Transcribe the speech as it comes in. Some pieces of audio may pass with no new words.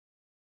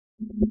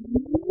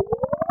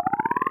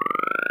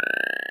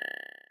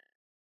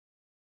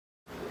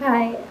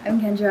Hi,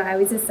 I'm Kendra. I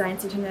was a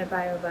science intern at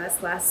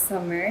BioBus last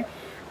summer.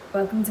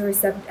 Welcome to our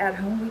 7th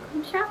at-home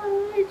weekly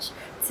challenge.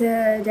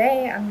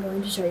 Today, I'm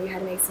going to show you how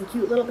to make some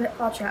cute little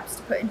pitfall traps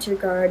to put into your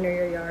garden or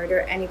your yard or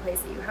any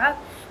place that you have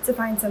to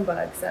find some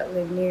bugs that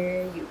live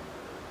near you.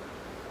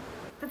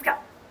 Let's go.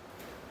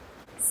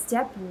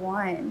 Step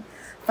 1.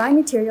 Find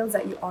materials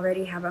that you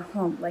already have at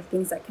home, like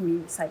things that can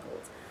be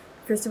recycled.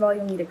 First of all,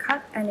 you'll need a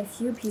cup and a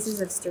few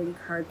pieces of sturdy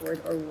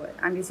cardboard or wood.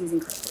 I'm just using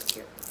cardboard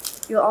here.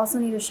 You'll also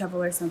need a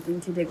shovel or something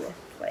to dig with,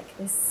 like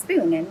this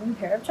spoon and a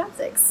pair of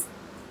chopsticks.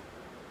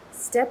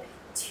 Step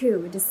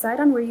 2. Decide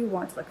on where you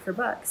want to look for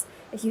bugs.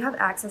 If you have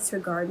access to a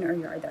garden or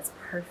yard, that's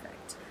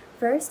perfect.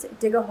 First,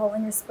 dig a hole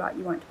in your spot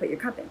you want to put your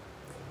cup in.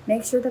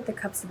 Make sure that the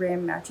cup's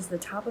rim matches the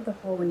top of the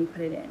hole when you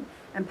put it in,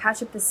 and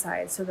patch up the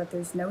sides so that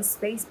there's no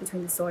space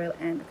between the soil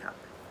and the cup.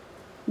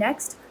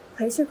 Next,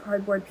 place your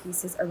cardboard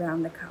pieces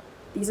around the cup.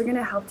 These are going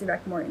to help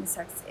direct more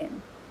insects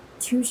in.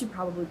 2 should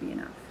probably be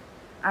enough.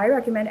 I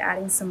recommend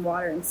adding some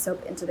water and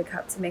soap into the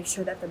cup to make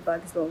sure that the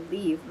bugs will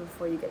leave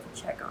before you get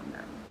to check on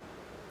them.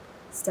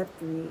 Step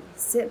 3.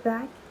 Sit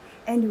back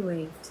and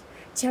wait.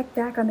 Check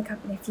back on the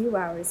cup in a few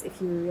hours if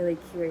you're really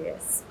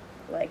curious,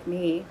 like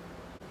me.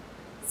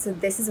 So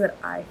this is what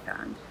I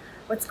found.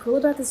 What's cool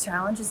about this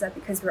challenge is that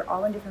because we're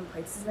all in different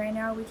places right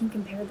now, we can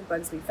compare the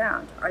bugs we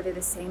found. Are they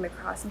the same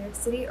across New York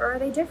City or are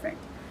they different?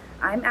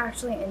 I'm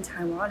actually in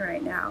Taiwan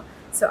right now,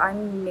 so I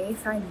may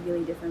find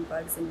really different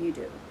bugs than you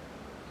do.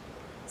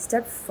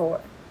 Step 4.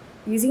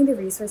 Using the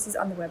resources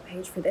on the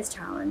webpage for this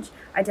challenge,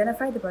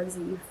 identify the bugs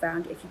that you've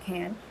found if you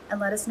can, and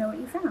let us know what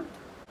you found.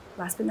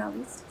 Last but not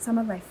least, some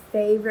of my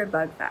favorite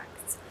bug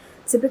facts.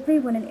 Typically,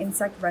 when an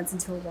insect runs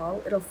into a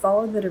wall, it'll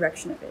follow the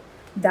direction of it.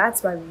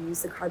 That's why we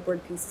use the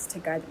cardboard pieces to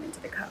guide them into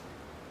the cup.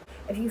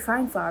 If you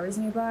find flowers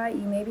nearby,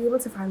 you may be able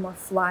to find more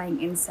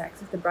flying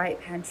insects with the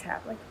bright pan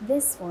trap like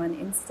this one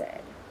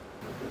instead.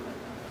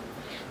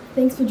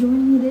 Thanks for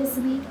joining me this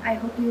week. I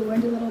hope you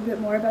learned a little bit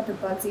more about the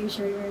bugs that you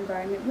share your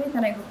environment with,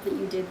 and I hope that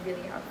you did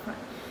really have fun.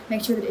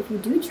 Make sure that if you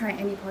do try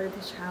any part of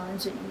this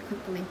challenge, that you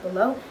click the link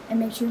below, and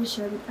make sure to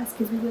share with us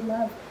because we would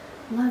love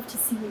to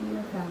see what you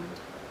have found.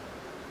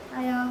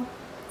 Bye y'all.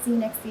 See you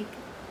next week.